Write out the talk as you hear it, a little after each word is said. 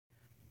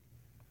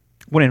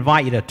want to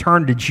invite you to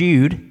turn to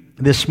Jude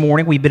this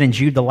morning. We've been in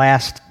Jude the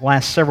last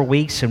several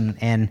weeks,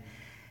 and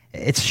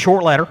it's a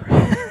short letter.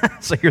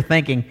 So you're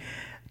thinking,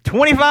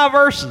 25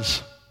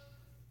 verses.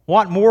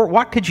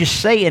 What could you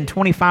say in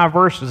 25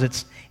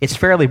 verses? It's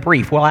fairly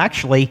brief. Well,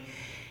 actually,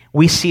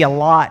 we see a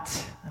lot.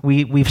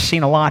 We've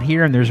seen a lot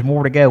here, and there's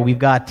more to go. We've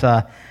got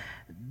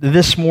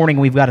this morning.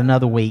 We've got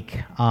another week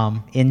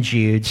in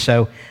Jude.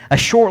 So a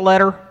short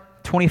letter,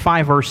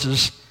 25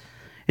 verses.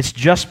 It's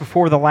just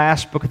before the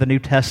last book of the New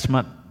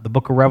Testament, the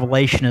book of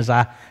Revelation. As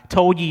I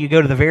told you, you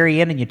go to the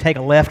very end and you take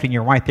a left, and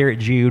you're right there at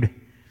Jude.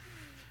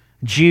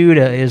 Jude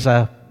is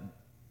a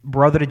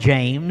brother to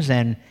James,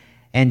 and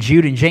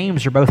Jude and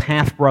James are both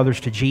half-brothers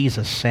to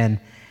Jesus. And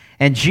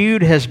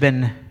Jude has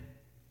been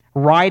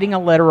writing a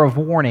letter of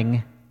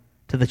warning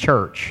to the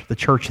church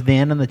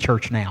then and the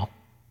church now,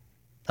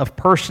 of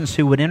persons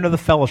who would enter the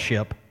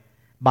fellowship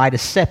by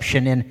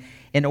deception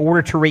in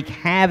order to wreak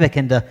havoc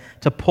and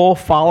to pull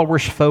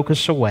followers'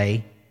 focus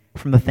away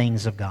from the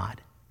things of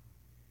God.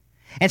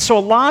 And so a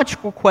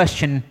logical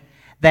question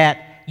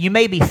that you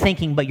may be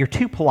thinking, but you're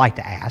too polite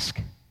to ask: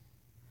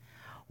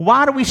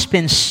 why do we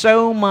spend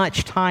so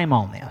much time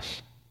on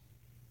this?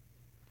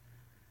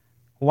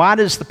 Why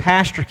does the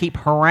pastor keep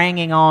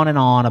haranguing on and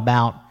on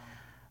about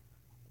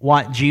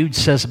what Jude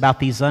says about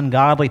these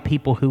ungodly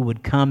people who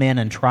would come in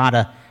and try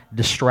to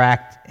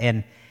distract?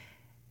 And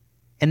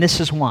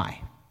this is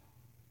why.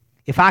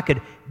 If I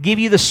could give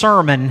you the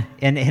sermon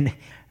in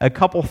a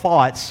couple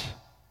thoughts,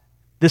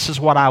 this is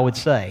what I would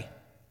say.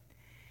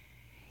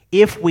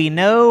 If we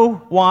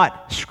know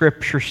what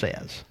Scripture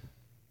says,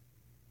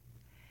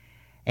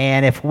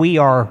 and if we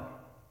are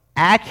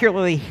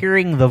accurately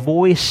hearing the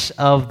voice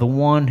of the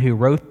one who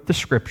wrote the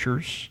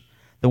Scriptures,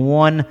 the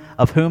one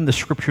of whom the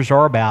Scriptures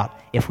are about,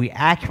 if we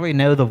accurately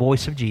know the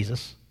voice of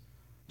Jesus,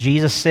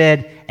 Jesus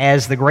said,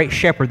 as the great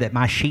shepherd, that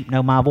my sheep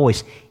know my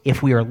voice.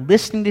 If we are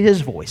listening to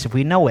His voice, if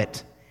we know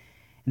it,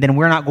 then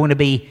we're not going to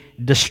be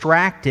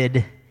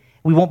distracted.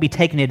 We won't be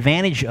taken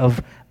advantage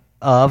of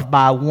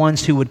by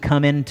ones who would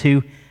come in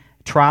to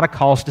try to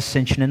cause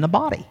dissension in the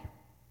body.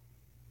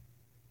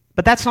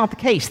 But that's not the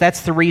case.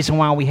 That's the reason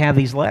why we have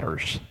these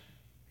letters,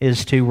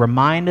 is to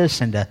remind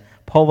us and to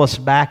pull us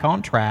back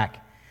on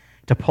track,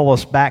 to pull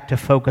us back to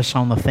focus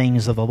on the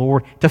things of the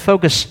Lord, to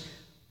focus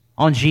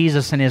on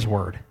Jesus and His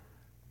Word.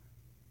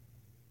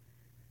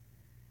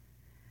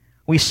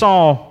 We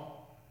saw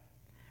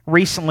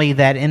recently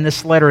that in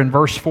this letter in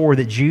verse 4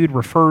 that Jude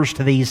refers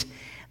to these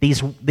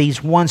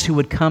ones who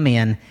would come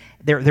in.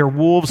 They're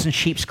wolves in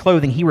sheep's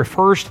clothing. He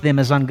refers to them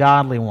as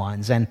ungodly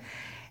ones. And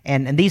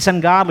these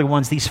ungodly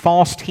ones, these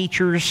false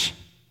teachers,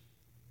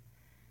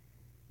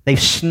 they've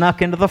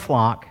snuck into the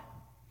flock.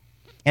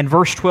 And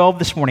verse 12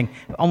 this morning,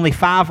 only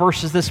 5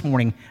 verses this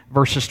morning,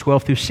 verses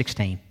 12 through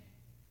 16.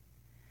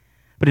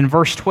 But in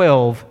verse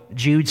 12,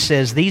 Jude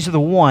says, these are the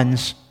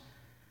ones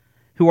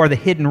who are the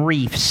hidden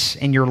reefs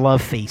in your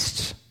love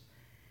feasts,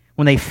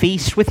 when they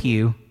feast with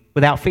you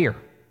without fear.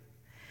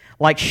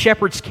 Like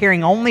shepherds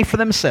caring only for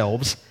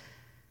themselves,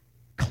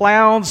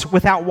 clouds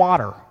without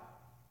water,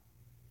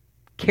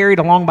 carried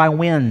along by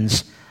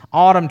winds,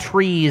 autumn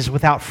trees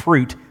without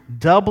fruit,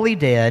 doubly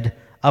dead,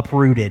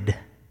 uprooted.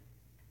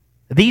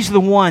 These are the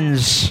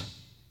ones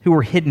who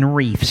are hidden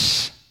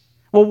reefs.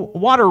 Well,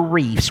 what are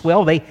reefs?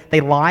 Well,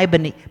 they lie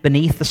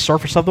beneath the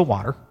surface of the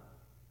water,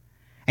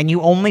 and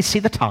you only see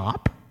the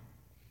top,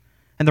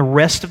 and the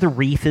rest of the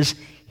reef is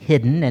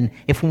hidden. And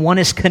if one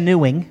is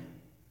canoeing,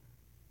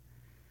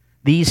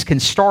 these can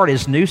start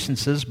as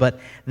nuisances, but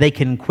they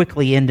can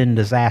quickly end in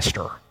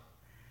disaster.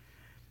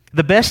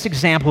 The best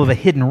example of a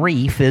hidden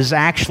reef is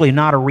actually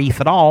not a reef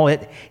at all.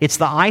 It's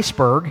the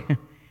iceberg,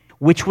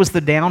 which was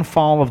the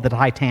downfall of the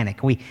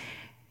Titanic. We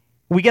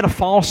get a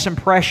false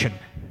impression.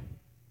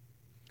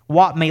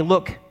 What may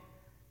look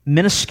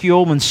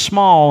minuscule and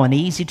small and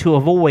easy to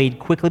avoid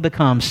quickly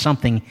becomes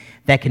something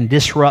that can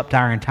disrupt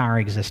our entire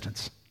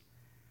existence.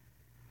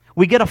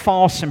 We get a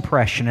false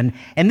impression.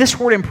 And this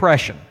word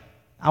impression,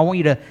 I want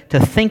you to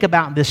think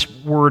about this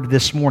word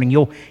this morning.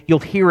 You'll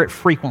hear it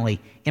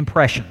frequently,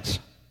 impressions.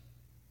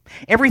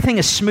 Everything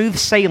is smooth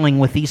sailing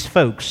with these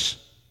folks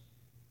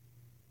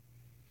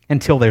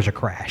until there's a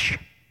crash.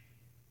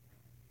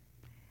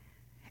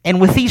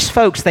 And with these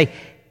folks,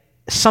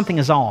 something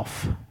is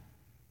off.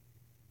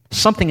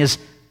 Something is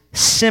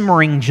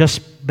simmering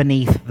just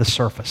beneath the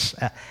surface.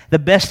 The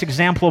best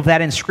example of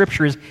that in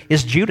Scripture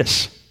is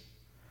Judas.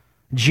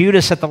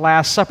 Judas at the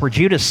Last Supper.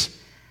 Judas,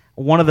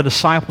 one of the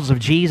disciples of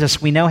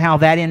Jesus, we know how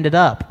that ended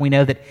up. We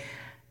know that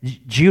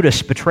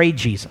Judas betrayed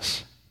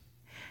Jesus.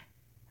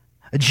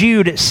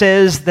 Jude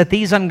says that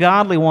these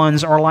ungodly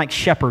ones are like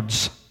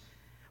shepherds,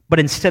 but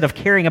instead of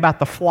caring about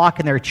the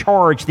flock in their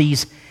charge,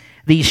 these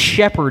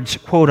shepherds,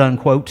 quote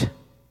unquote,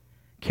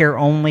 care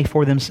only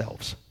for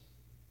themselves.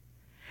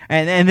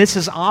 And this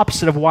is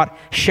opposite of what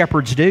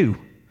shepherds do.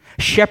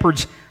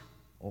 Shepherds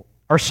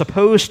are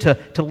supposed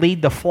to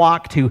lead the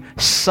flock to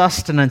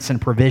sustenance and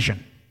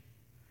provision.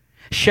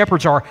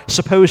 Shepherds are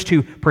supposed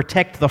to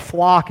protect the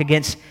flock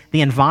against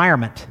the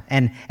environment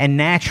and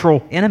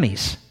natural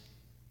enemies.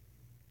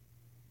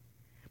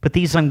 But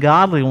these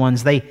ungodly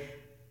ones,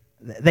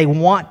 they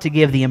want to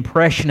give the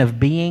impression of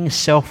being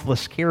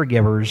selfless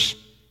caregivers.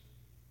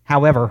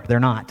 However, they're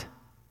not.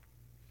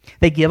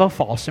 They give a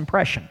false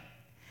impression.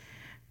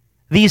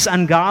 These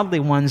ungodly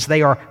ones,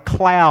 they are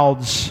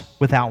clouds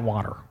without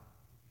water,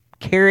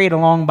 carried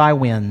along by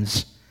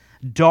winds,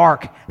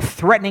 dark,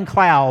 threatening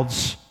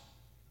clouds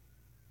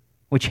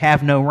which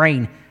have no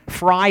rain.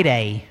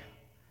 Friday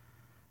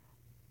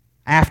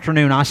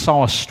afternoon, I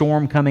saw a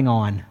storm coming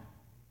on,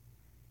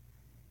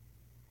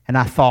 and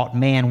I thought,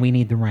 man, we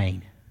need the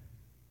rain.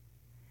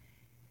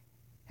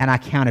 And I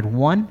counted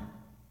 1,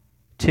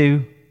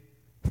 2,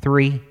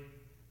 3,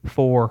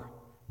 4,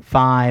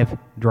 5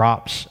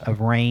 drops of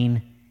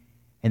rain,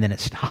 and then it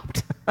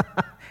stopped.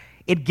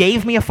 It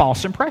gave me a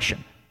false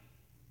impression.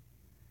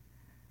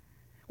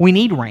 We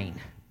need rain.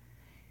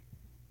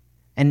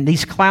 And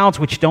these clouds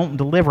which don't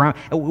deliver,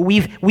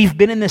 we've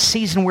been in this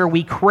season where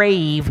we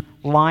crave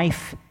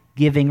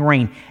life-giving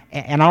rain.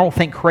 And I don't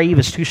think crave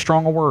is too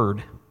strong a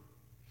word.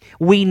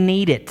 We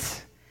need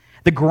it.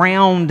 The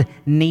ground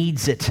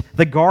needs it.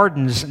 The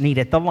gardens need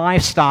it. The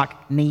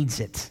livestock needs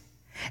it.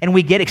 And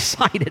we get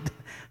excited,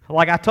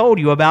 like I told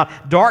you,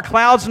 about dark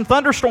clouds and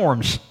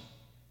thunderstorms.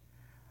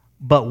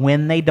 But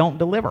when they don't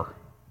deliver,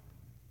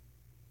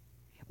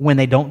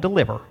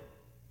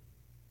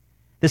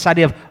 this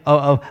idea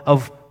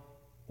of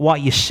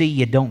what you see,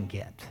 you don't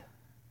get.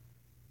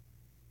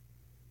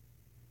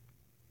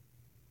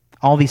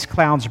 All these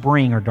clouds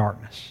bring are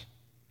darkness.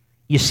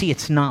 You see,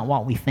 it's not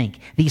what we think.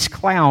 These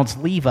clouds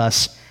leave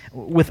us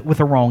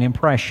with a wrong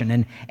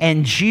impression.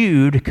 And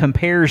Jude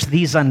compares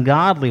these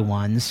ungodly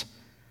ones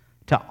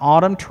to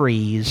autumn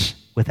trees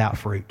without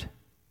fruit.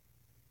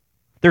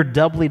 They're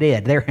doubly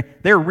dead.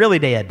 They're really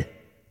dead.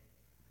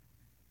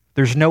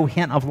 There's no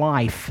hint of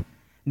life,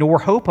 nor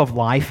hope of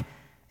life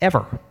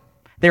ever.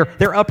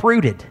 They're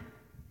uprooted.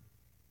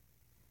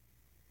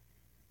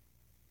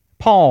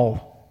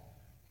 Paul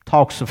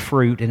talks of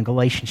fruit in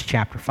Galatians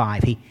chapter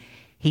 5.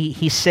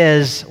 He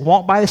says,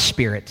 walk by the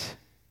Spirit,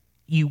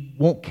 you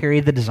won't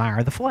carry the desire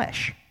of the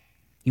flesh.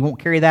 You won't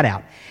carry that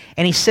out.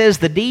 And he says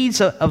the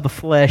deeds of the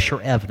flesh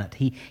are evident.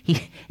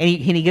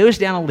 He goes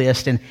down a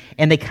list, and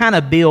they kind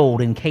of build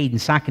in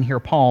cadence. I can hear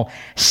Paul: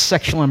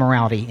 sexual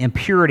immorality,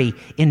 impurity,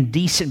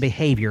 indecent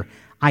behavior,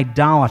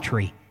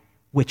 idolatry,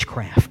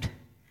 witchcraft.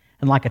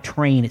 And like a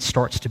train, it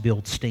starts to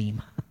build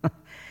steam.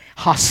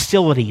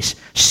 Hostilities,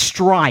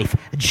 strife,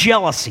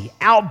 jealousy,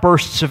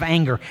 outbursts of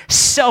anger,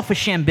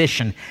 selfish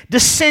ambition,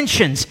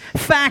 dissensions,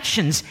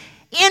 factions,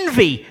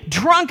 envy,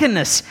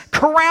 drunkenness,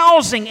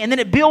 carousing, and then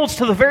it builds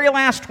to the very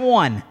last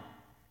one.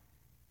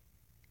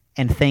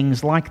 And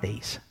things like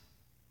these.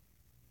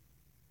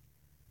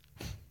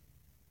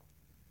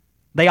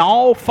 They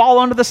all fall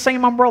under the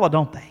same umbrella,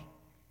 don't they?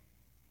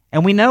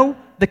 And we know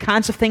the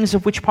kinds of things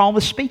of which Paul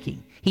is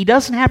speaking. He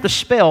doesn't have to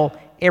spell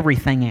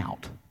everything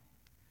out.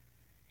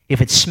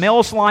 If it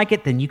smells like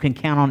it, then you can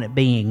count on it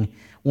being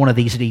one of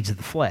these deeds of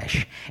the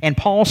flesh. And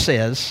Paul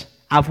says,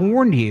 I've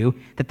warned you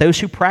that those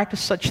who practice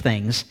such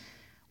things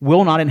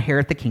will not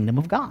inherit the kingdom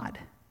of God.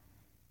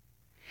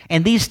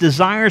 And these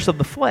desires of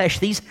the flesh,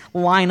 these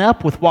line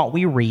up with what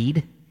we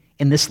read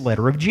in this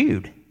letter of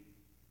Jude.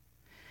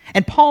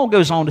 And Paul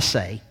goes on to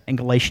say in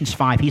Galatians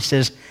 5, he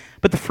says,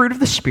 but the fruit of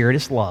the Spirit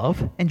is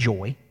love and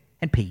joy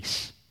and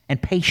peace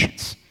and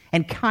patience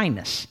and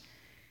kindness,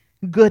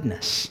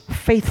 goodness,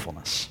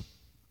 faithfulness,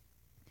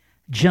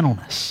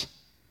 gentleness,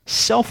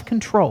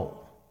 self-control.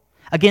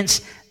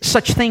 Against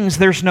such things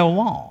there's no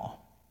law.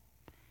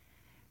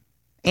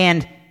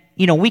 And,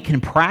 we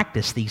can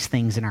practice these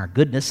things in our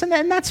goodness, and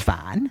that's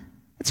fine.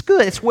 It's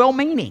good. It's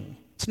well-meaning.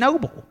 It's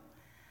noble.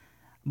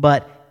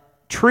 But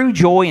true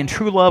joy and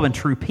true love and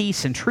true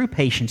peace and true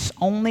patience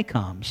only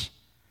comes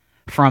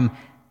from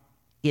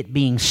it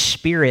being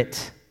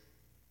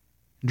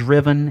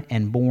Spirit-driven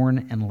and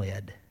born and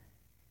led.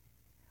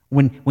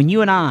 When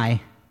you and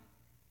I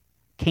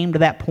came to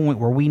that point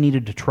where we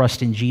needed to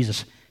trust in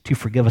Jesus to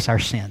forgive us our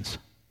sins,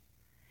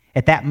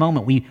 at that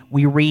moment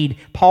we read,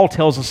 Paul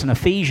tells us in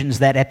Ephesians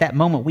that at that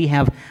moment we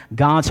have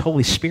God's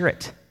Holy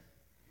Spirit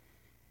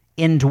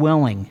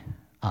indwelling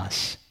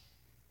us.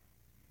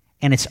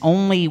 And it's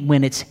only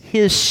when it's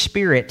His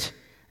Spirit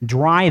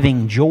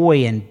driving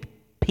joy and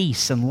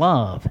peace and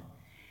love,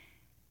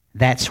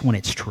 that's when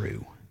it's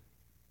true.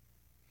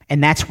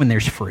 And that's when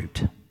there's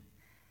fruit.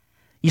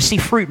 You see,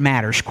 fruit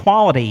matters.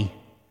 Quality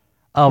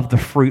of the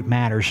fruit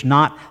matters,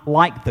 not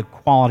like the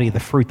quality of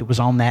the fruit that was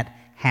on that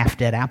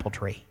half-dead apple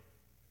tree.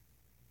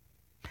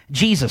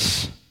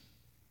 Jesus,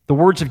 the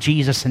words of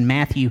Jesus in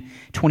Matthew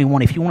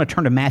 21. If you want to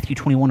turn to Matthew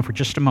 21 for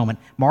just a moment,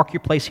 mark your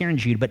place here in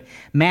Jude, but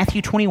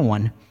Matthew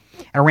 21,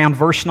 around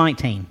verse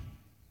 19,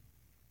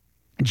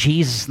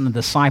 Jesus and the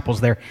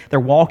disciples, they're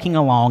walking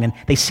along, and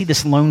they see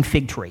this lone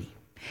fig tree.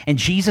 And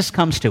Jesus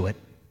comes to it,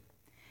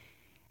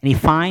 and He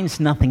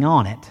finds nothing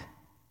on it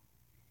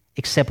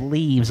except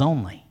leaves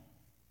only.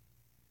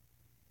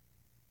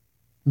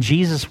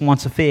 Jesus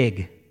wants a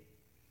fig.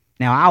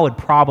 Now, I would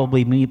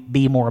probably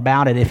be more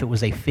about it if it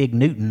was a fig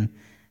Newton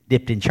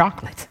dipped in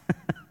chocolate.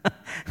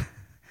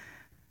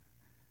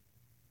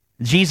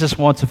 Jesus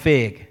wants a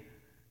fig.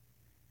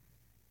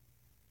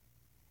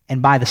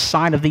 And by the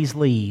sight of these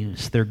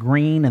leaves, they're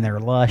green and they're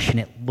lush and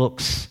it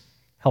looks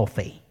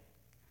healthy.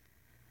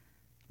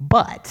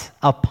 But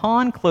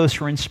upon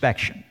closer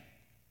inspection,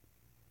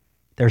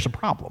 there's a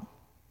problem.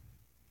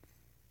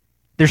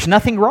 There's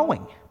nothing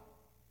growing.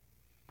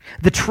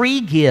 The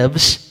tree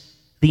gives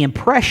the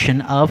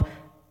impression of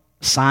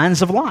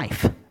signs of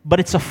life, but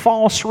it's a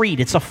false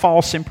read. It's a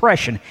false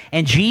impression.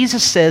 And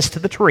Jesus says to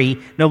the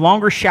tree, "No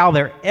longer shall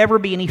there ever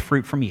be any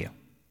fruit from you."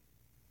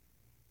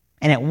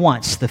 And at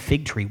once the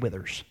fig tree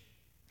withers.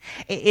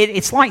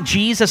 It's like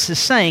Jesus is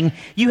saying,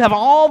 you have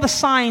all the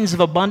signs of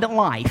abundant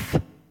life.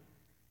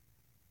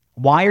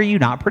 Why are you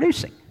not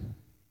producing?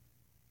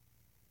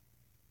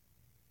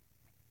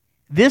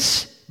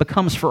 This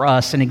becomes for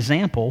us an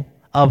example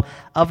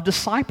of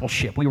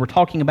discipleship. We were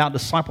talking about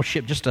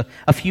discipleship just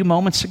a few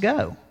moments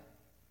ago.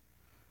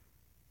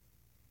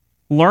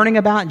 Learning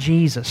about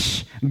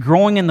Jesus,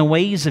 growing in the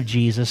ways of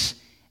Jesus,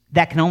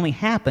 that can only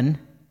happen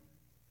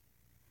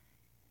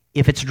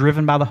if it's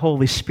driven by the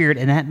Holy Spirit,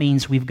 and that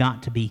means we've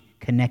got to be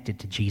connected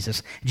to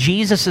Jesus.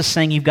 Jesus is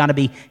saying you've got to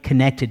be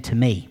connected to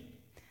me.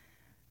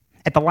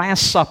 At the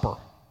Last Supper,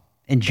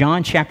 in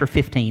John chapter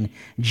 15,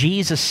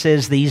 Jesus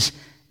says these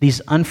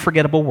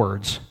unforgettable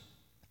words,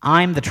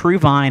 "I'm the true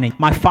vine, and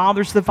my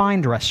Father's the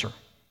vine dresser.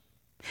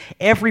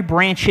 Every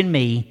branch in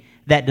me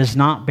that does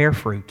not bear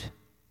fruit,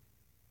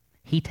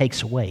 He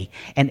takes away.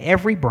 And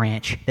every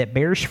branch that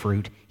bears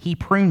fruit, He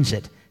prunes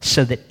it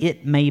so that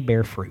it may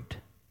bear fruit."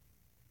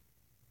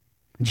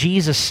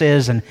 Jesus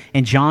says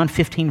in John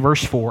 15,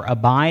 verse 4,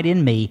 "Abide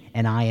in me,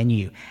 and I in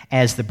you.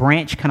 As the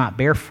branch cannot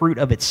bear fruit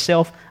of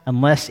itself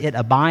unless it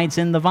abides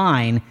in the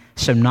vine,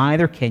 so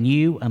neither can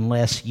you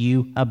unless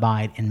you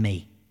abide in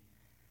me."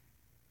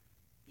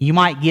 You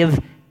might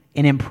give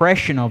an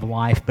impression of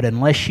life, but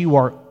unless you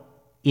are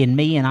in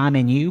me and I'm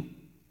in you,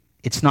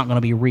 it's not going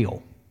to be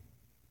real.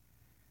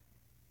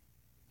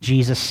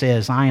 Jesus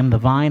says, "I am the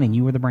vine and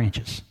you are the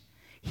branches.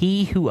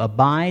 He who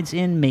abides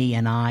in me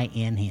and I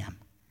in him.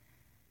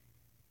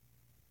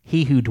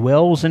 He who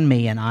dwells in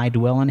me and I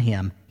dwell in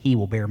him, he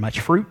will bear much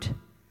fruit.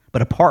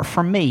 But apart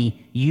from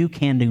me, you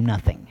can do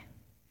nothing.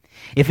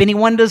 If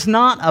anyone does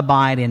not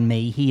abide in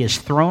me, he is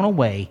thrown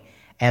away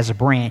as a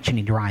branch and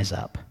he dries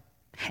up.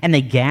 And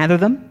they gather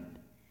them,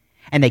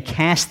 and they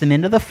cast them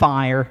into the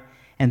fire,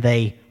 and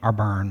they are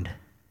burned."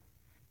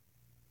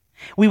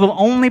 We will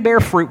only bear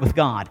fruit with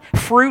God.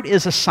 Fruit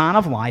is a sign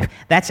of life.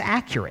 That's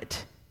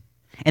accurate.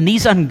 And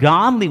these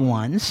ungodly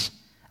ones,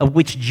 of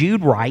which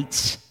Jude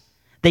writes,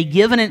 they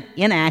give an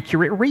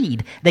inaccurate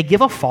read. They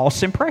give a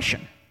false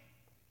impression.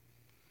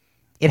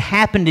 It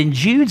happened in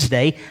Jude's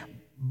day,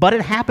 but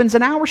it happens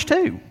in ours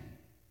too.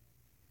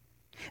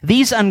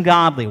 These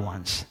ungodly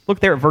ones,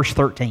 look there at verse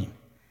 13.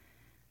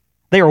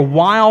 They are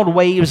wild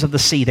waves of the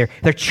sea.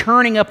 They're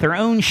churning up their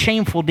own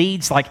shameful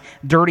deeds like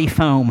dirty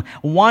foam,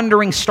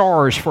 wandering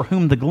stars for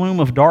whom the gloom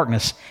of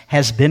darkness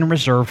has been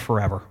reserved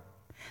forever.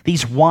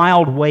 These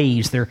wild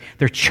waves,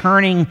 they're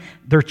churning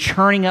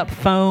up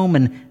foam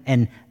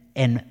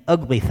and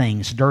ugly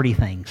things, dirty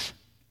things.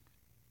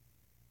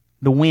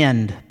 The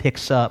wind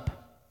picks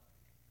up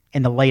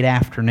in the late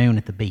afternoon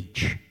at the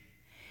beach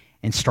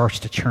and starts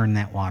to churn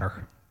that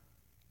water.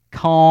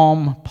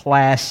 Calm,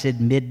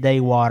 placid, midday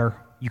water.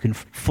 You can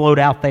float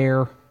out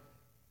there,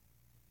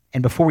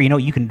 and before you know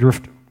it, you can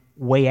drift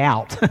way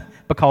out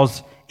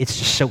because it's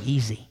just so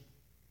easy.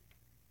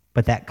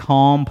 But that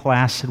calm,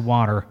 placid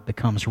water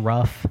becomes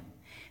rough.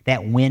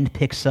 That wind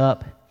picks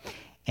up,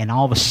 and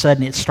all of a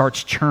sudden it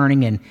starts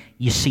churning, and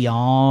you see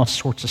all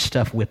sorts of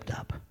stuff whipped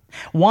up.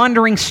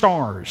 Wandering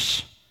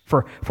stars,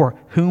 for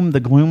whom the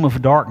gloom of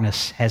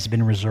darkness has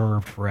been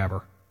reserved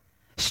forever.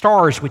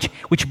 Stars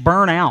which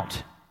burn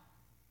out,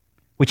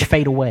 which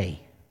fade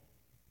away.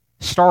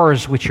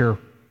 Stars which are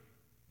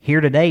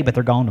here today, but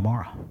they're gone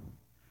tomorrow.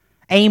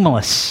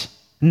 Aimless,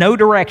 no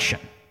direction.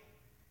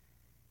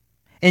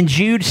 And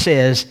Jude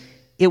says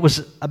it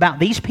was about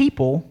these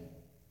people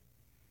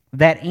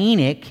that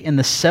Enoch, in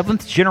the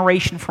 7th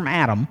generation from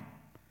Adam,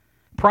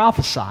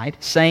 prophesied,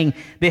 saying,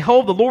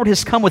 "Behold, the Lord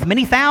has come with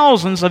many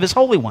thousands of his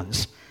holy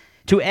ones,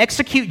 to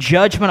execute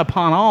judgment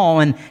upon all,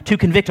 and to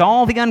convict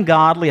all the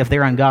ungodly of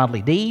their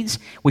ungodly deeds,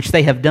 which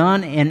they have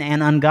done in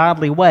an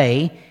ungodly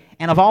way,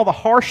 and of all the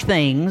harsh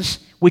things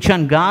which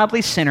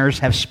ungodly sinners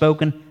have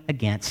spoken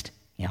against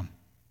him."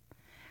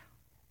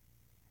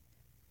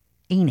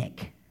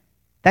 Enoch.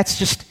 That's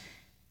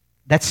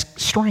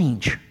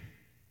strange.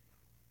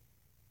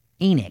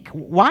 Enoch.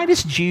 Why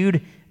does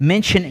Jude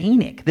mention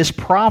Enoch, this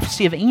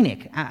prophecy of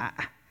Enoch?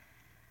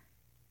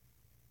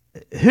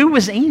 Who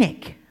was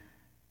Enoch?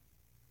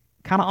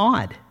 Kind of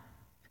odd.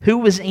 Who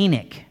was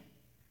Enoch?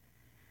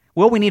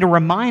 Well, we need a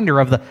reminder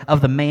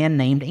of the man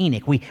named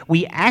Enoch.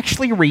 We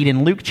actually read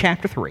in Luke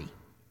chapter 3,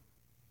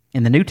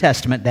 in the New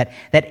Testament,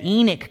 that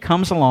Enoch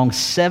comes along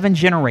 7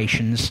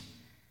 generations,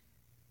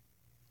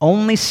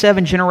 only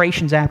 7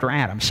 generations after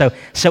Adam. So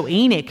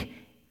Enoch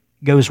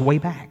goes way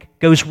back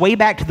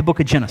to the book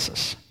of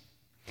Genesis.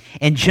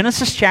 In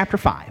Genesis chapter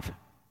 5,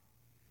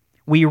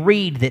 we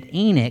read that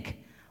Enoch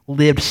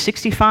lived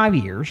 65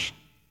 years.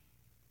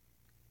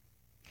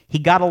 He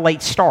got a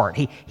late start.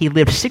 He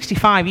lived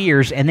 65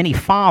 years, and then he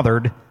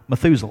fathered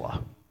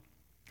Methuselah.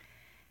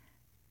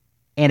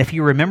 And if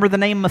you remember the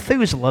name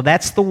Methuselah,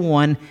 that's the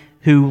one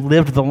who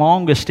lived the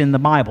longest in the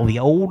Bible, the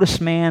oldest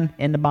man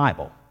in the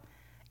Bible.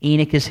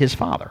 Enoch is his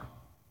father.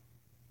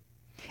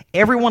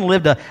 Everyone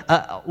lived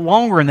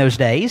longer in those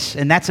days,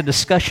 and that's a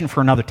discussion for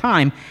another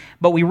time.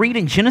 But we read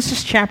in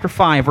Genesis chapter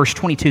 5, verse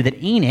 22,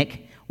 that Enoch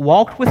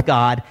walked with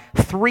God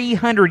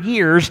 300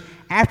 years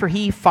after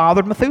he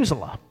fathered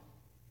Methuselah.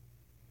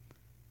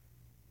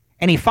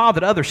 And he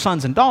fathered other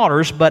sons and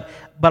daughters, but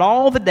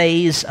all the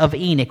days of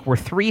Enoch were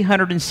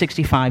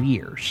 365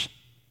 years.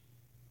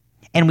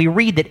 And we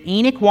read that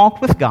Enoch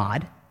walked with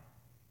God,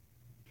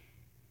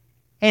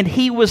 and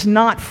he was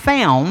not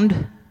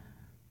found,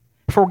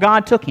 for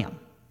God took him.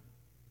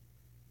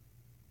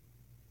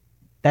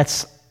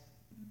 That's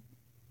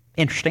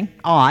interesting,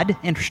 odd,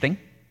 interesting.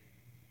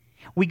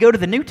 We go to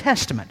the New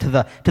Testament,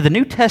 to the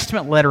New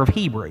Testament letter of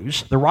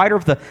Hebrews. The writer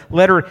of the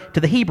letter to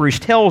the Hebrews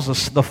tells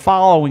us the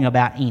following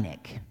about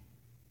Enoch.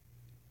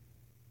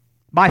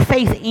 By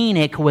faith,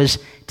 Enoch was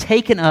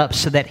taken up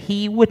so that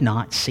he would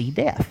not see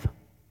death.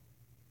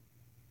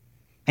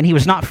 And he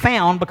was not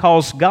found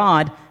because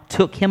God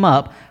took him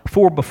up,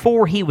 for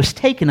before he was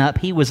taken up,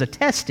 he was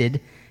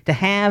attested to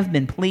have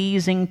been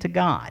pleasing to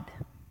God.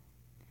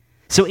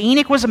 So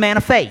Enoch was a man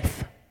of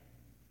faith.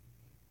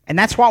 And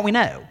that's what we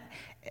know.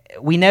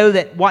 We know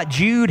that what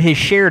Jude has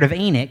shared of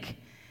Enoch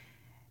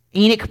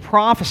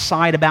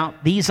prophesied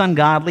about these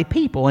ungodly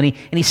people. And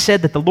he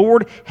said that the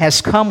Lord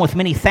has come with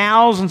many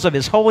thousands of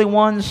his holy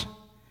ones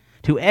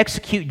to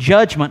execute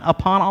judgment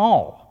upon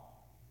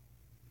all,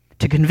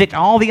 to convict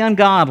all the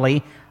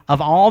ungodly of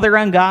all their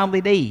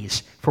ungodly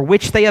deeds, for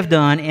which they have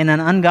done in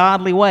an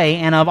ungodly way,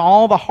 and of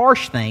all the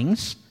harsh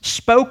things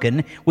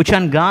spoken which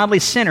ungodly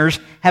sinners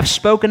have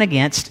spoken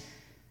against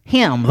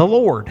him, the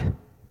Lord.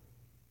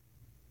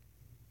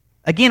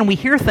 Again, we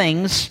hear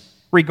things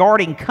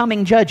regarding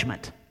coming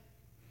judgment,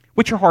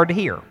 which are hard to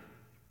hear.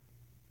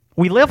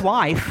 We live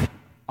life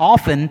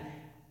often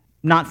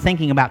not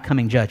thinking about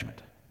coming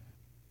judgment.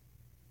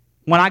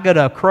 When I go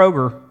to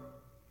Kroger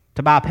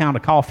to buy a pound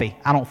of coffee,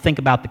 I don't think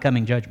about the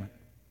coming judgment.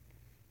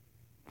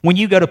 When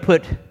you go to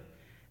put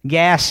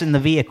gas in the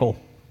vehicle,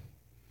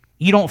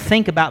 you don't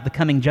think about the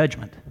coming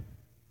judgment.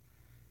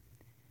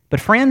 But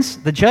friends,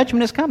 the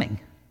judgment is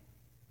coming.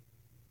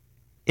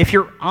 If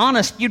you're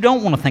honest, you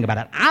don't want to think about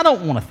it. I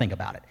don't want to think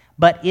about it.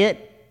 But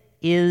it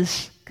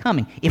is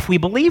coming. If we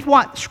believe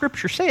what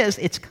Scripture says,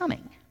 it's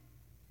coming.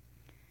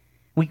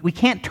 We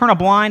can't turn a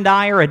blind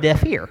eye or a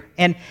deaf ear.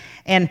 And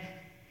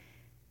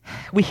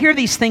we hear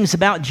these things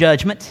about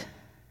judgment.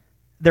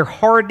 They're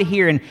hard to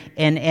hear.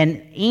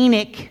 And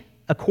Enoch,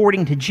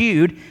 according to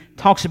Jude,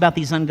 talks about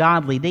these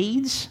ungodly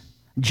deeds,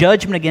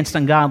 judgment against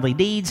ungodly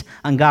deeds,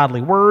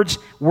 ungodly words,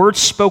 words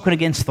spoken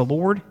against the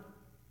Lord.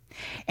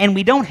 And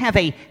we don't have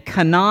a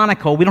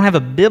canonical, we don't have a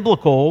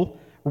biblical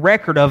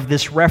record of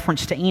this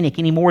reference to Enoch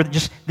anymore.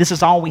 Just this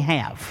is all we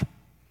have.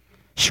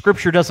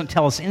 Scripture doesn't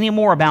tell us any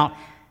more about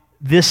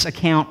this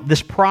account,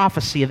 this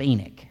prophecy of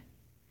Enoch.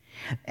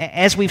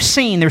 As we've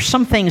seen, there's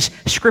some things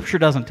Scripture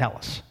doesn't tell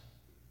us.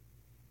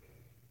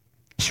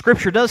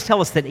 Scripture does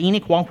tell us that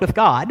Enoch walked with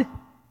God,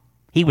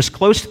 he was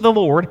close to the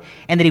Lord,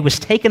 and that he was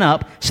taken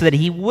up so that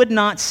he would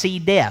not see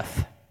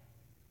death.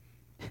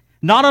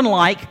 Not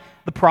unlike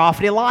the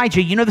prophet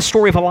Elijah. You know the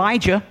story of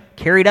Elijah,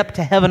 carried up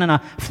to heaven in a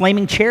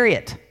flaming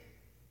chariot.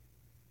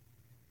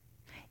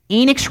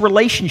 Enoch's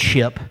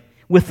relationship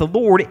with the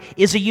Lord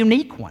is a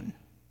unique one.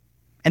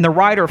 And the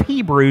writer of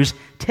Hebrews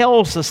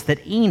tells us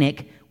that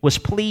Enoch was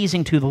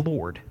pleasing to the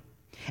Lord.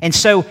 And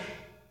so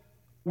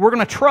we're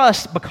going to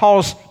trust,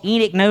 because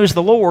Enoch knows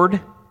the Lord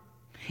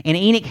and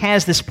Enoch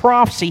has this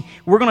prophecy,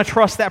 we're going to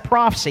trust that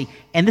prophecy.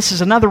 And this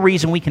is another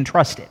reason we can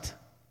trust it.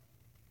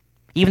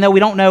 Even though we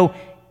don't know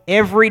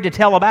every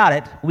detail about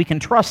it, we can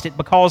trust it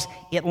because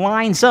it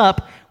lines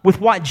up with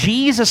what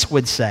Jesus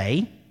would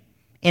say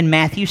in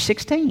Matthew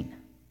 16.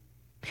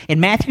 In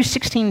Matthew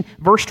 16,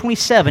 verse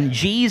 27,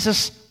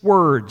 Jesus'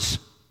 words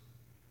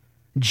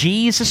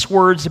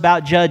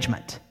about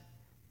judgment.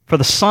 For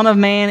the Son of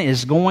Man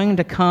is going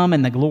to come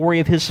in the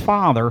glory of his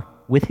Father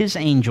with his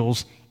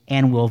angels,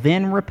 and will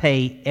then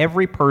repay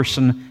every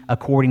person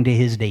according to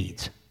his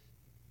deeds.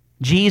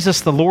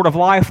 Jesus, the Lord of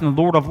life and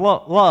the Lord of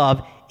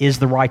love, is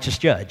the righteous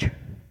judge.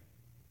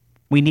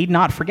 We need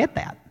not forget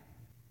that.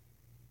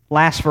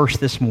 Last verse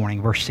this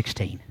morning, verse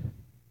 16.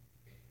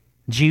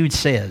 Jude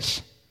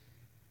says,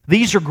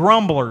 "These are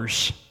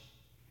grumblers,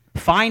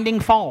 finding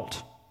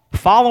fault,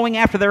 following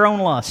after their own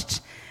lusts.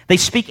 They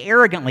speak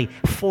arrogantly,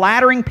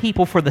 flattering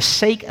people for the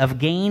sake of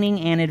gaining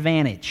an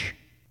advantage."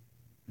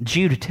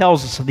 Jude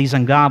tells us of these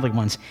ungodly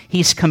ones.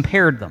 He's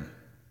compared them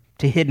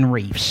to hidden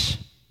reefs,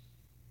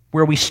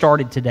 where we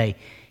started today.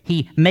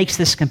 He makes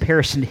this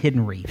comparison to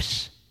hidden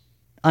reefs,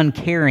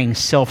 uncaring,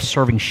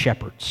 self-serving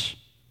shepherds.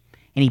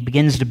 And he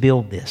begins to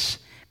build this.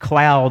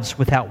 Clouds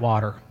without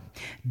water,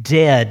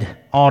 dead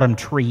autumn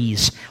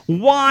trees,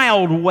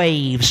 wild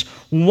waves,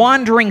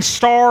 wandering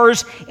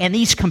stars, and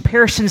these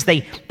comparisons,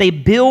 they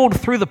build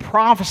through the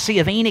prophecy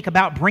of Enoch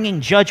about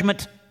bringing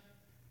judgment.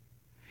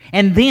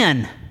 And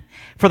then,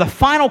 for the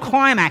final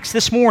climax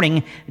this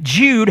morning,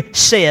 Jude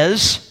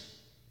says,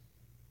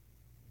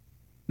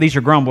 these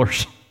are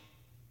grumblers.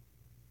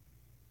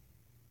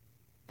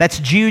 That's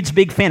Jude's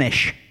big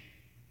finish.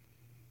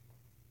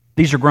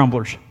 These are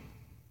grumblers.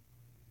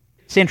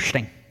 It's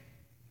interesting.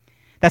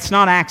 That's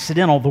not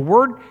accidental. The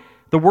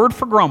word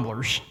for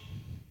grumblers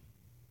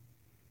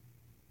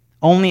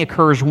only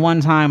occurs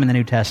one time in the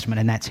New Testament,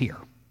 and that's here.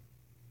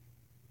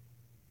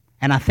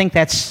 And I think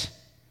that's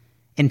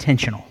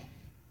intentional.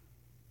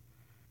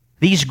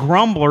 These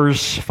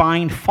grumblers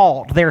find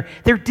fault. They're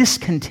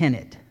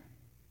discontented.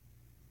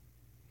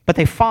 But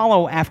they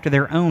follow after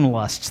their own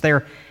lusts.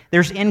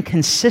 There's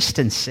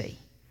inconsistency.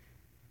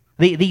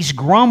 These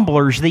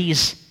grumblers,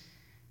 these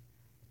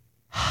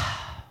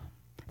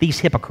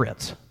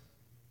hypocrites,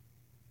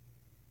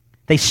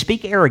 they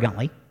speak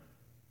arrogantly.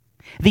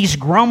 These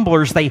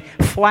grumblers, they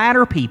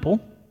flatter people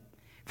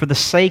for the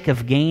sake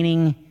of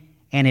gaining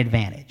an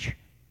advantage.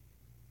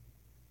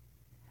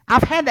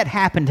 I've had that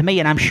happen to me,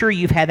 and I'm sure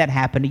you've had that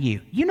happen to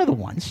you. You know the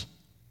ones.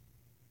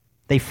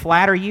 They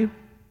flatter you,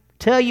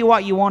 tell you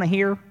what you want to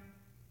hear,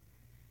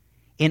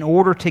 in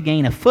order to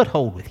gain a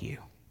foothold with you.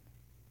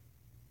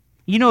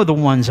 You know the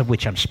ones of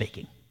which I'm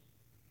speaking.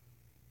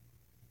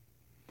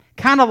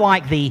 Kind of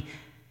like the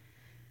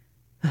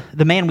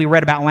man we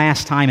read about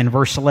last time in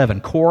verse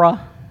 11,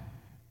 Korah.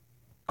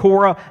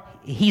 Korah,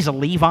 he's a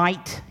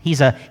Levite.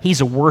 He's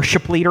a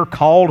worship leader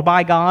called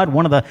by God,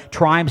 one of the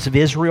tribes of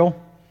Israel.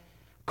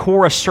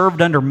 Korah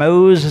served under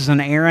Moses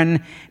and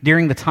Aaron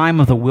during the time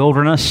of the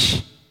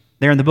wilderness.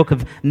 There in the book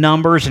of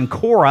Numbers. And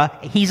Korah,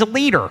 he's a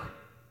leader.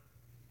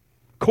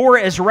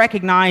 Korah is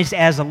recognized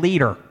as a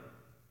leader.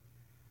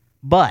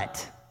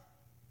 But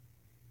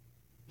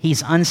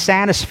he's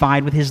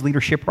unsatisfied with his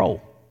leadership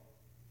role.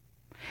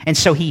 And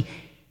so he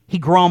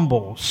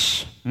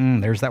grumbles.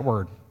 There's that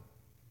word.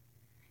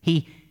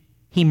 He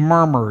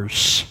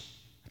murmurs.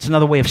 It's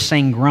another way of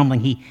saying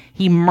grumbling.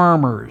 He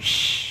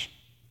murmurs.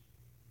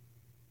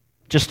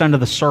 Just under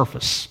the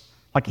surface,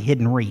 like a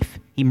hidden reef.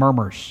 He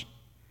murmurs.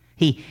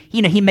 He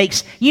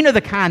makes,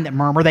 the kind that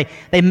murmur.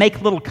 They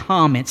make little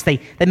comments.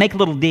 They make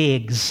little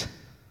digs.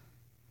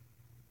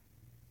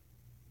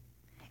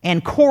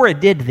 And Korah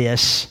did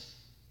this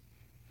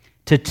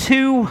to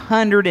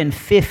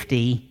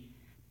 250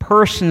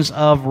 persons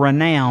of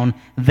renown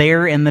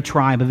there in the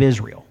tribe of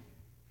Israel.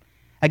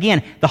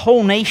 Again, the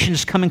whole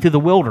nation's coming through the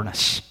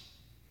wilderness.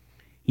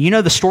 You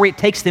know the story, it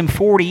takes them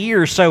 40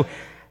 years, so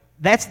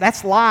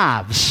that's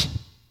lives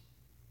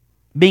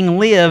being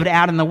lived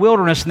out in the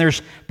wilderness, and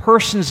there's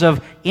persons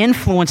of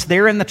influence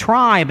there in the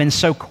tribe. And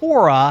so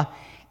Korah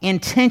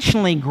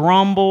intentionally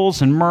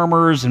grumbles and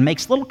murmurs and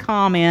makes little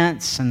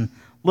comments and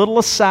little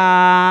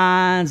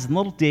asides and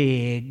little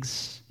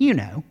digs,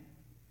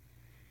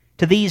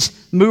 to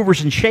these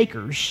movers and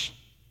shakers.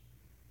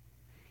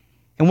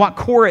 And what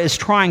Korah is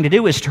trying to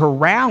do is to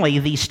rally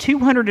these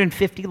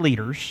 250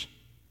 leaders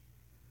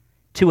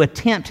to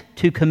attempt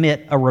to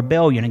commit a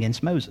rebellion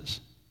against Moses.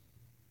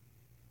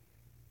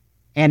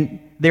 And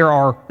they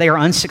are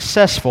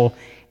unsuccessful,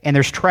 and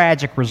there's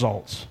tragic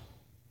results.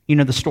 You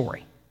know the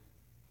story.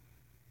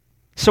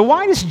 So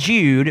why does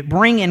Jude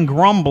bring in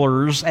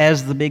grumblers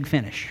as the big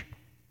finish?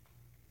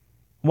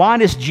 Why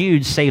does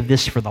Jude save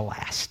this for the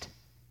last?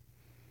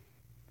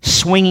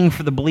 Swinging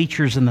for the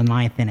bleachers in the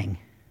ninth inning.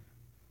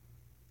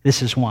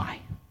 This is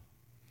why.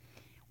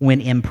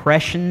 When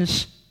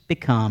impressions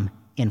become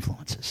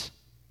influences.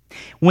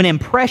 When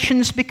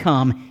impressions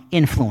become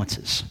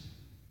influences.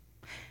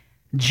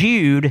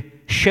 Jude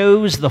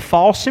shows the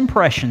false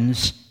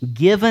impressions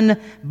given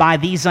by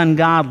these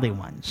ungodly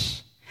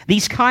ones.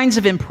 These kinds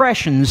of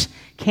impressions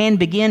can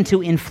begin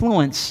to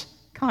influence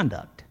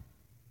conduct.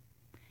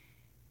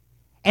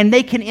 And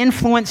they can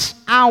influence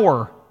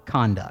our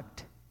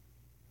conduct.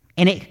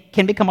 And it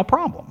can become a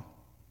problem.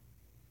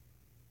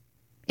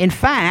 In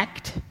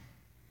fact,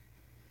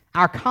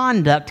 our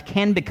conduct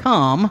can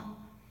become,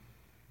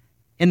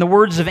 in the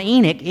words of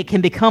Enoch, it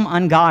can become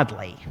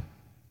ungodly.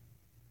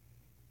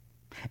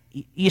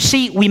 You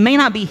see, we may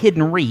not be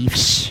hidden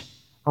reefs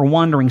or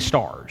wandering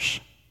stars,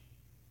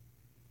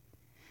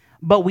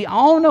 but we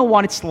all know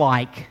what it's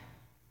like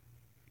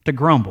to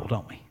grumble,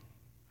 don't we?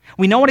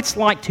 We know what it's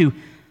like to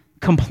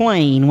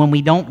complain when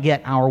we don't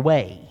get our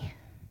way,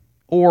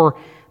 or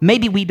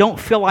maybe we don't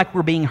feel like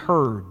we're being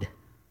heard.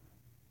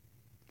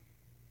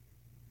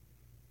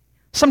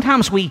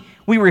 Sometimes we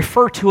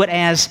refer to it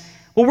as,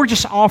 well, we're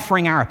just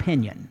offering our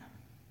opinion.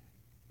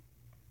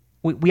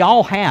 We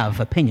all have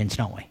opinions,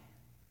 don't we?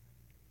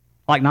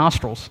 Like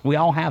nostrils, we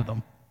all have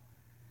them.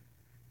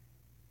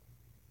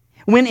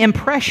 When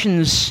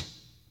impressions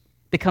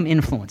become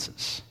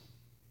influences,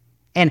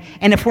 and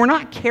if we're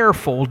not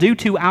careful due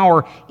to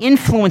our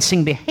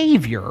influencing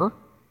behavior,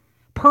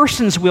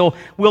 persons will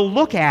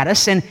look at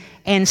us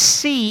and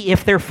see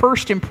if their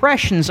first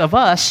impressions of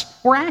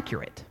us were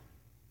accurate.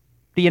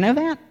 Do you know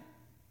that?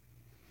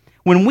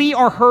 When we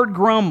are heard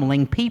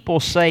grumbling, people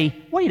say,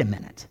 wait a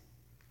minute.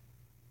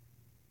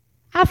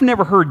 I've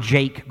never heard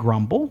Jake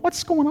grumble.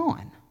 What's going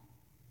on?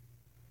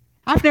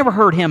 I've never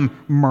heard him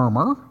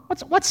murmur.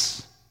 What's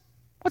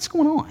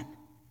going on?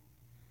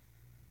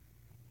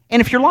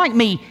 And if you're like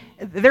me,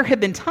 there have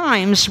been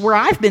times where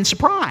I've been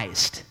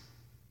surprised.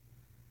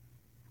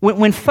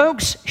 When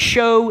folks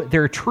show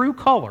their true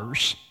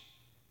colors,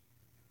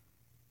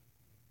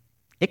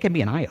 it can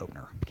be an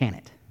eye-opener, can't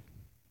it?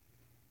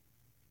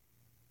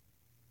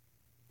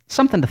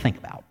 Something to think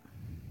about.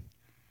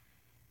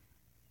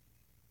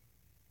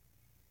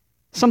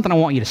 Something I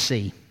want you to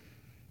see.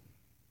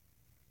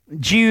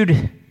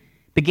 Jude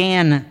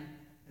began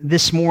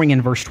this morning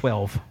in verse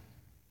 12.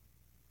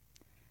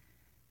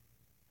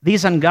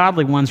 These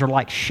ungodly ones are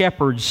like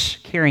shepherds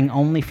caring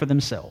only for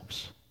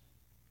themselves.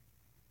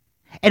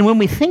 And when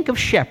we think of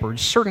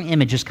shepherds, certain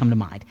images come to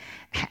mind.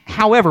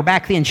 However,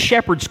 back then,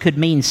 shepherds could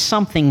mean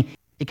something.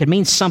 It could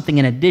mean something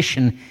in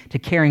addition to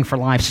caring for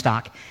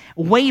livestock.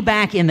 Way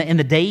back in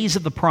the days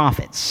of the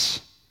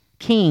prophets,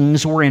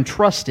 kings were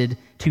entrusted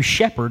to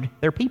shepherd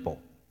their people.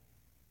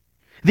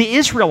 The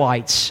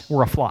Israelites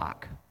were a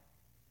flock.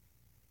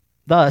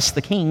 Thus,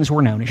 the kings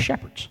were known as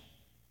shepherds.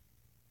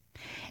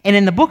 And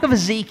in the book of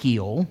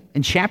Ezekiel,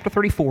 in chapter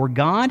 34,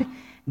 God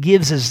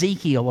gives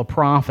Ezekiel a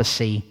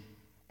prophecy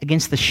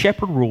against the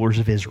shepherd rulers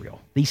of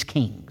Israel, these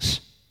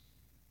kings.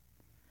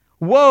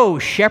 Woe,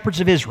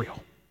 shepherds of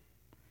Israel,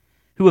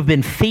 who have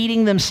been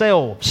feeding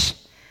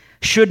themselves.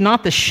 Should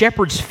not the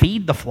shepherds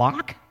feed the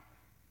flock?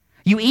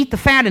 You eat the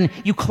fat and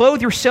you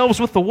clothe yourselves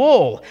with the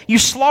wool. You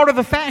slaughter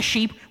the fat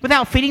sheep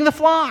without feeding the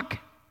flock.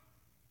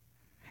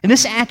 And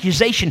this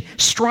accusation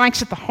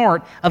strikes at the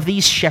heart of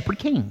these shepherd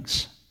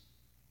kings.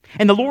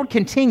 And the Lord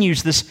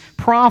continues this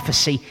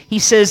prophecy. He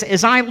says,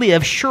 as I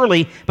live,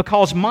 surely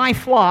because my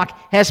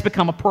flock has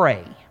become a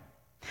prey.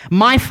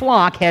 My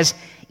flock has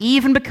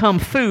even become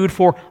food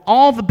for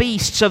all the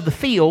beasts of the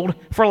field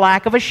for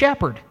lack of a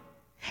shepherd.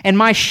 And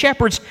my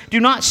shepherds do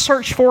not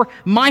search for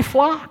my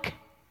flock,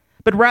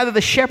 but rather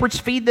the shepherds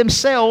feed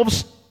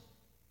themselves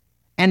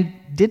and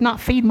did not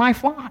feed my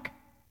flock.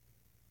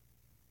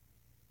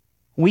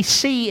 We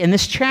see in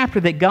this chapter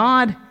that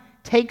God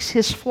takes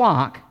his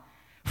flock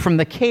from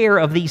the care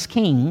of these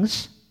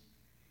kings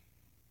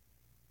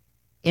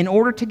in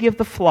order to give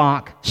the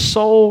flock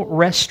soul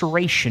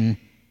restoration,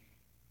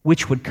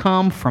 which would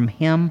come from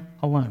him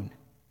alone.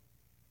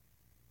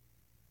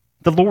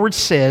 The Lord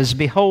says,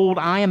 behold,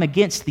 I am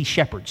against these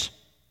shepherds,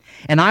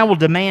 and I will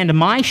demand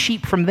my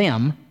sheep from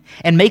them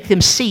and make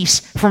them cease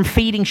from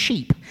feeding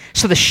sheep.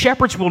 So the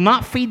shepherds will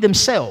not feed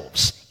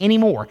themselves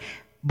anymore,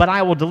 but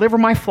I will deliver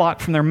my flock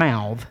from their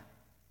mouth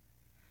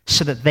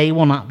so that they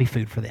will not be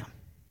food for them.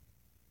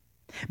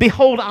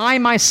 Behold, I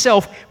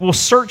myself will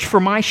search for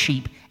my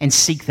sheep and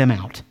seek them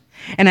out.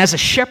 And as a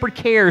shepherd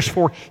cares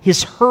for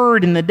his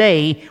herd in the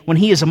day when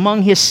he is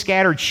among his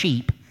scattered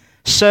sheep,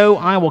 so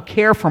I will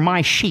care for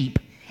my sheep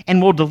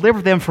and will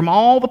deliver them from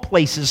all the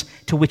places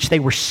to which they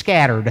were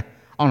scattered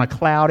on a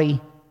cloudy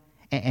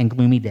and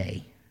gloomy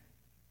day.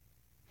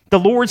 The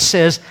Lord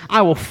says,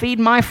 I will feed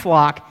my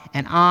flock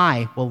and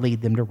I will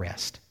lead them to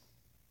rest.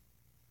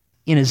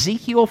 In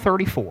Ezekiel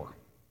 34,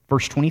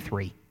 verse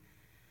 23,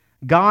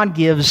 God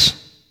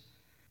gives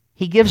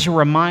a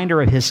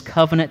reminder of his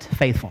covenant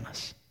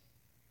faithfulness.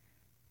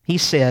 He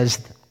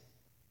says,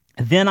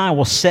 then I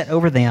will set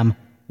over them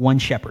one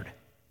shepherd,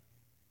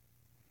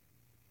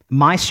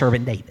 my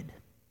servant David,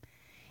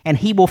 and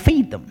he will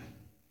feed them.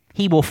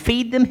 He will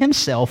feed them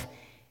himself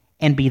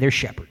and be their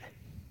shepherd.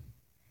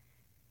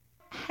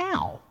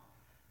 How?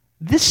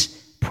 This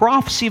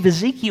prophecy of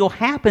Ezekiel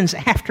happens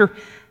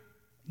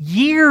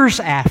years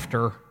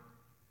after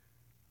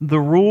the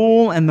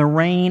rule and the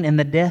reign and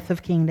the death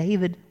of King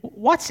David.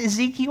 What's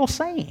Ezekiel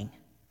saying?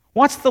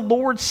 What's the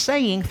Lord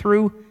saying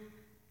through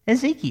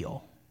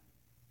Ezekiel?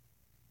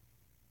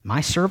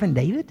 My servant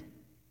David?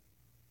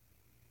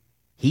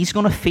 He's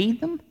going to feed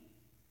them?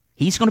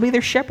 He's going to be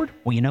their shepherd?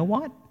 Well, you know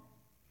what?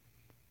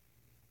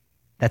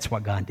 That's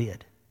what God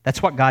did.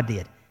 That's what God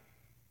did.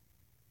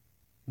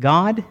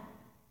 God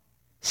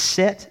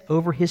set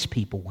over his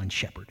people one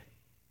shepherd.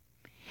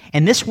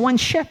 And this one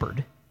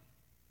shepherd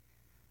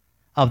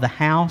of the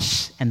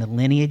house and the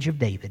lineage of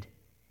David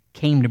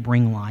came to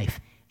bring life,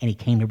 and he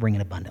came to bring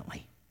it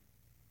abundantly.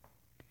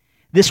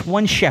 This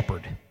one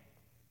shepherd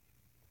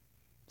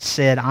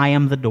said, I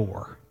am the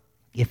door.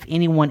 If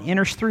anyone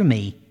enters through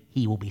me,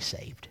 he will be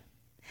saved,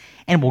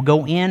 and will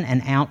go in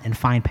and out and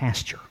find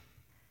pasture.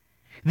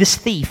 This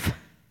thief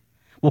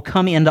will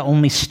come in to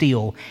only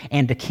steal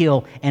and to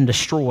kill and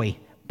destroy,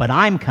 but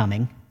I'm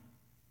coming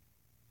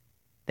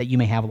that you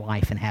may have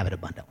life and have it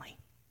abundantly.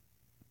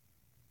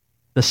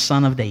 The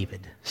Son of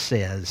David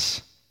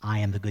says, I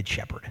am the good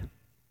shepherd.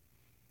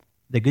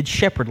 The good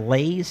shepherd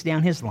lays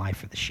down his life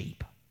for the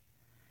sheep.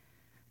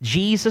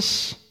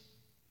 Jesus,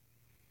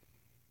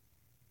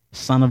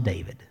 Son of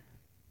David,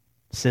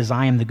 says,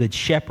 I am the good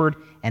shepherd,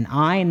 and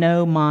I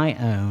know my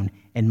own,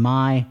 and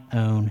my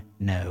own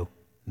know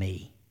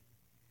me.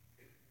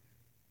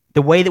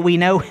 The way that we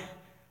know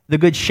The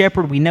Good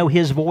Shepherd, we know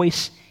his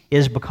voice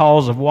is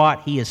because of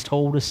what he has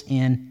told us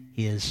in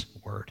his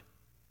word.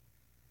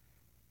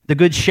 The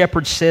Good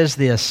Shepherd says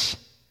this,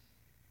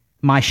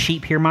 "My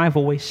sheep hear my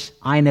voice.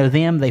 I know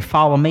them, they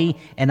follow me,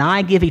 and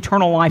I give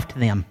eternal life to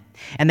them,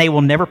 and they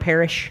will never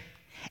perish,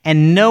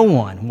 and no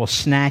one will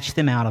snatch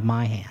them out of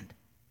my hand."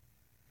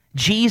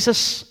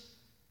 Jesus,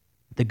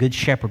 the Good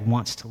Shepherd,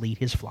 wants to lead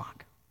his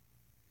flock.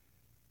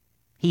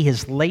 He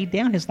has laid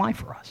down his life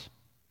for us.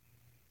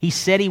 He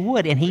said he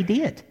would, and he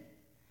did.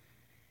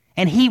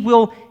 And he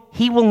will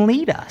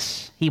lead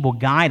us. He will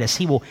guide us.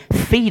 He will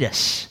feed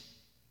us.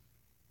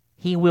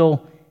 He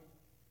will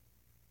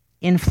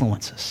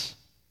influence us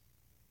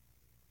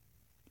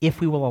if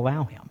we will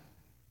allow him.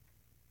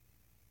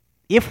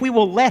 If we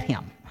will let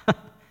him.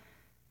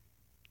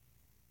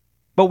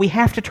 But we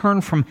have to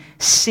turn from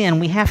sin.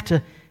 We have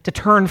to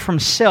turn from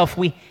self.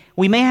 We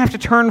may have to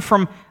turn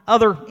from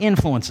other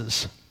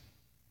influences.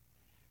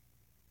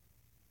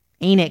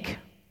 Enoch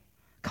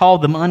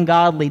called them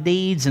ungodly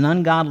deeds and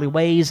ungodly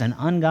ways and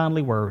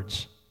ungodly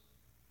words.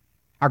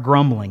 Our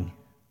grumbling.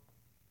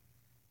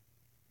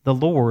 The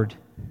Lord,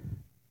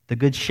 the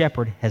Good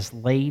Shepherd, has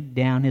laid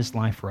down his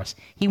life for us.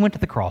 He went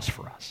to the cross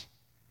for us,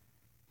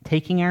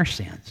 taking our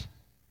sins.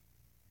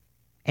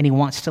 And he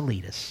wants to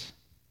lead us,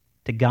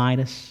 to guide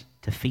us,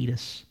 to feed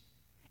us.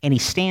 And he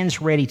stands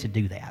ready to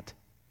do that.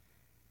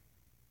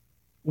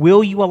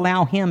 Will you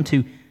allow him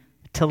to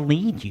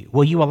lead you?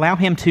 Will you allow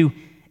him to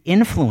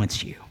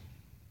influence you?